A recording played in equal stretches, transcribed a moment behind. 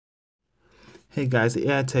Hey guys,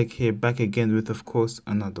 AI Tech here, back again with of course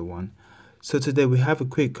another one. So today we have a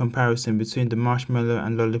quick comparison between the Marshmallow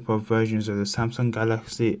and Lollipop versions of the Samsung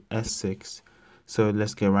Galaxy S6. So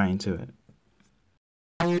let's get right into it.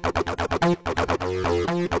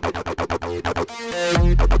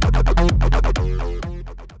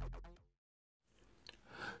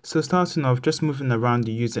 So starting off, just moving around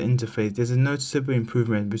the user interface, there's a noticeable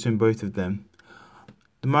improvement between both of them.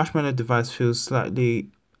 The Marshmallow device feels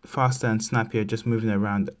slightly faster and snappier just moving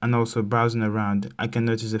around, and also browsing around I can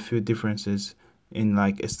notice a few differences in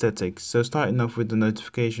like aesthetics. So starting off with the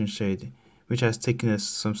notification shade, which has taken us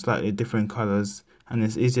some slightly different colors, and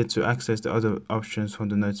it's easier to access the other options from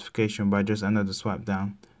the notification by just another swipe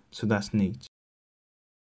down, so that's neat.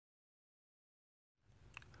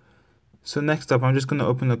 So next up, I'm just going to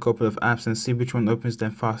open a couple of apps and see which one opens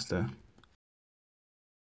them faster.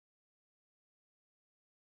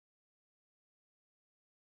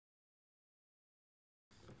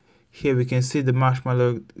 Here we can see the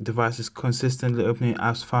Marshmallow device is consistently opening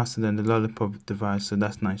apps faster than the Lollipop device, so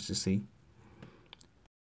that's nice to see.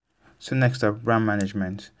 So next up, RAM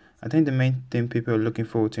management. I think the main thing people are looking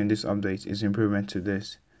forward to in this update is improvement to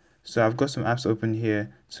this. So I've got some apps open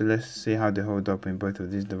here, so let's see how they hold up in both of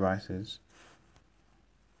these devices.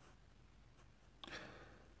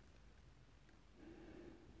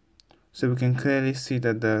 So we can clearly see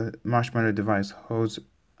that the Marshmallow device holds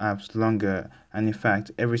apps longer, and in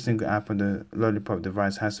fact every single app on the Lollipop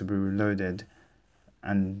device has to be reloaded,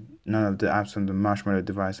 and none of the apps on the Marshmallow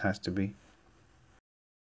device has to be.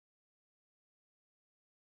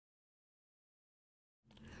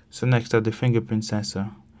 So next up, the fingerprint sensor.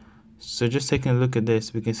 So just taking a look at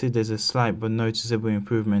this, we can see there's a slight but noticeable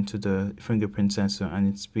improvement to the fingerprint sensor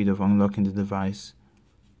and its speed of unlocking the device.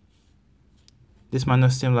 This might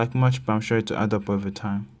not seem like much, but I'm sure it'll add up over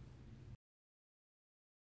time.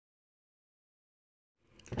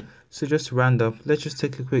 So just to round up, let's just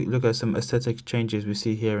take a quick look at some aesthetic changes we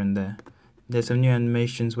see here and there. There's some new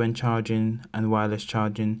animations when charging and wireless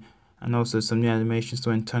charging, and also some new animations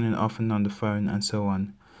when turning off and on the phone and so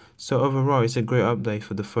on. So overall, it's a great update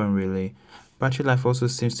for the phone really. Battery life also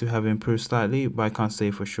seems to have improved slightly, but I can't say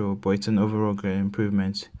for sure, but it's an overall great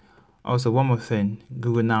improvement. Also, one more thing,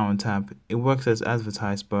 Google Now on tap. It works as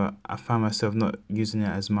advertised, but I found myself not using it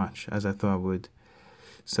as much as I thought I would.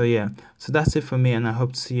 So yeah, so that's it for me, and I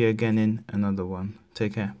hope to see you again in another one.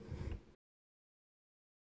 Take care.